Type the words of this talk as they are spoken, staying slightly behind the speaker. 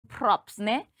props,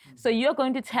 ne? So you're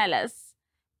going to tell us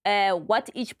what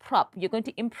each prop, you're going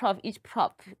to improv each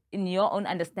prop in your own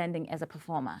understanding as a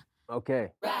performer. Okay.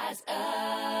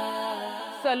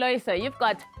 So Loyiso, you've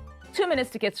got 2 minutes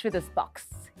to get through this box.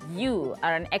 You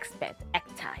are an expert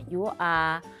actor. You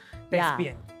are...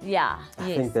 Thespian. Yeah.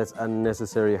 I think that's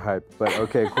unnecessary hype, but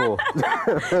okay, cool.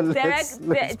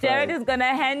 Jared is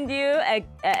gonna hand you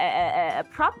a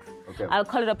prop. Okay. I'll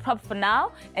call it a prop for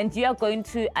now, and you are going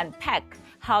to unpack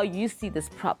how you see this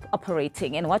prop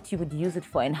operating and what you would use it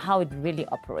for and how it really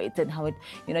operates and how it,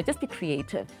 just be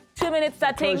creative. 2 minutes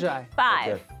starting. Close your eye.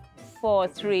 5, Okay. 4,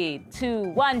 3, 2,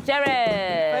 1.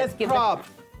 Jared. First prop.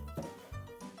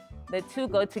 The two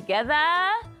go together.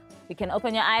 You can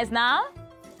open your eyes now.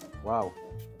 Wow.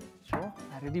 Sure,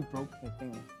 I already broke the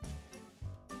thing.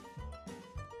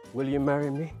 Will you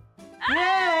marry me?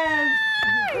 Yes!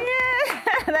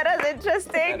 That was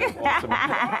interesting.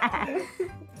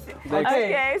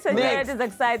 Okay, so Jared is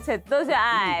excited. Close your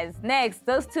eyes. Next,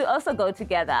 those two also go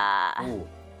together. Ooh.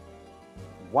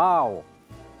 Wow.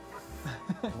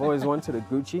 I've always wanted a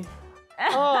Gucci.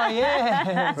 Oh,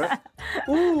 yes.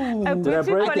 Ooh. Did I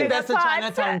break I think it? that's a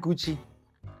Chinatown Gucci.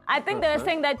 I think they were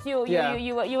saying that you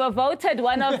Yeah. were voted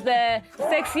one of the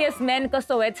sexiest men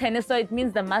tennis, so it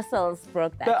means the muscles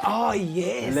broke that. Oh,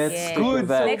 yes. Let's Yeah. stick with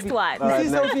that. Next one. All right, You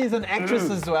see, next. Sophie is an actress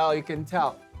as well, you can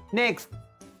tell. Next.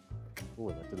 Ooh,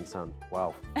 that didn't sound,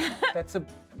 wow. That's a...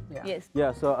 Yeah. Yes.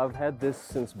 Yeah, so I've had this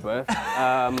since birth.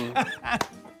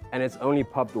 And it's only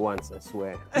popped once, I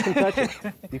swear. You can touch it.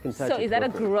 You can touch it. So is that a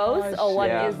go for it. growth or what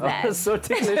Yeah. is that? So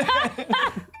ticklish.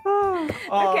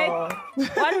 Okay.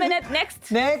 1 minute.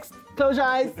 Next. Next. Close your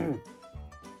eyes.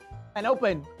 And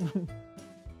open.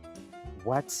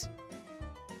 What? It's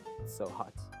so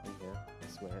hot in here. I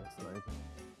swear, it's like,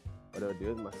 what do I do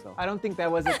with myself? I don't think that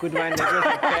was a good one. That was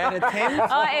a bad attempt.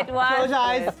 Oh, it was. Close your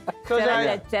eyes. Close your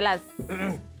eyes. Jealous.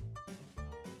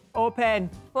 Open.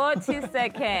 40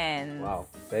 seconds. Wow,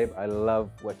 babe, I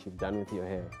love what you've done with your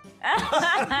hair.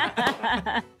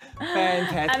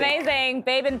 Fantastic. Amazing.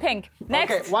 Babe in pink.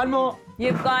 Next. Okay, one more.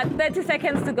 You've got 30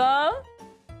 seconds to go.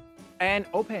 And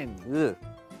open. Ugh.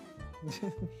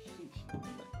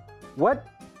 What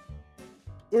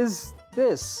is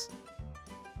this?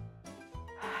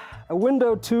 A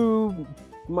window to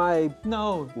my...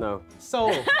 No. No.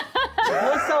 Soul.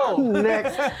 No soul.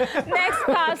 Next. Next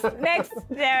pass. Next,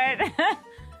 Jared.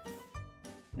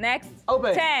 Next.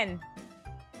 Open. 10,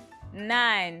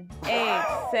 9, 8,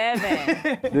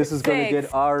 7, This is gonna 6,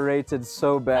 get R-rated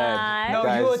so bad. 5, No,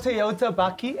 Guys. you were Toyota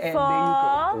Bucky, and 4,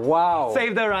 there you go. Wow.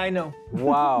 Save the rhino.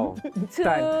 Wow. 2,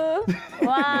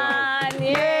 1.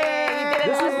 Yay!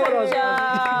 This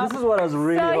is what I was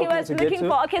really So he hoping was to get looking to.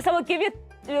 for. Okay, so we'll give you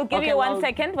Okay, 1 well,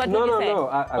 second. What No, would no, you say?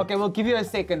 no. Okay, we'll give you a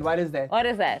second. What is that? What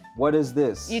is that? What is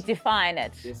this? You define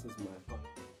it. This is my heart.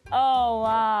 Oh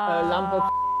wow! A lump of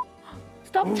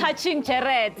Stop touching,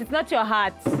 Jared. It's not your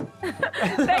heart.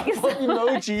 Thank you so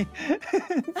much. emoji.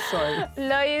 Sorry.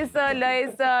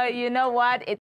 Loyiso, you know what?